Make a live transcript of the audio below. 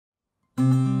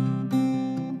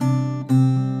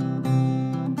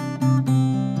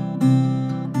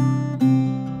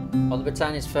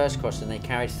Britannia's first crossing, they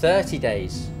carried 30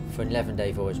 days for an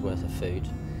 11-day voyage worth of food,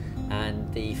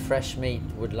 and the fresh meat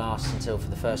would last until for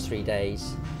the first 3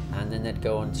 days, and then they'd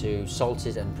go on to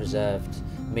salted and preserved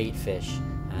meat, fish,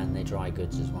 and their dry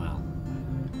goods as well.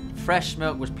 Fresh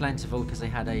milk was plentiful because they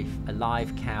had a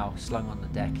live cow slung on the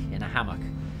deck in a hammock,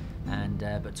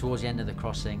 but towards the end of the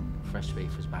crossing, fresh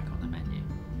beef was back on the menu.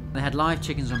 They had live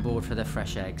chickens on board for their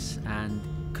fresh eggs, and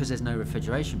because there's no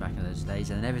refrigeration back in those days,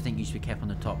 and everything used to be kept on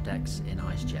the top decks in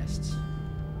ice chests.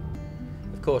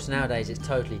 Of course, nowadays it's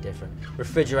totally different.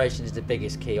 Refrigeration is the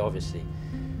biggest key, obviously.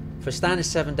 For a standard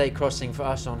 7-day crossing for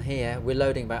us on here, we're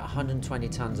loading about 120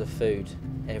 tonnes of food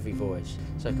every voyage.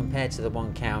 So compared to the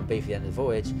 1 cow and beef at the end of the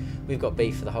voyage, we've got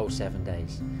beef for the whole 7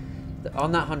 days.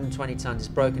 On that 120 tonnes, it's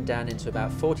broken down into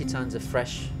about 40 tonnes of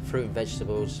fresh fruit and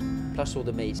vegetables, plus all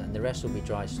the meats, and the rest will be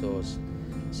dry stores.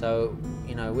 So,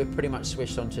 you know, we're pretty much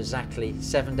switched on to exactly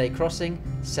 7-day crossing,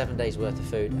 7 days worth of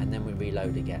food, and then we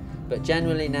reload again. But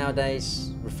generally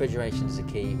nowadays, refrigeration is a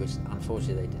key, which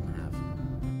unfortunately they didn't have.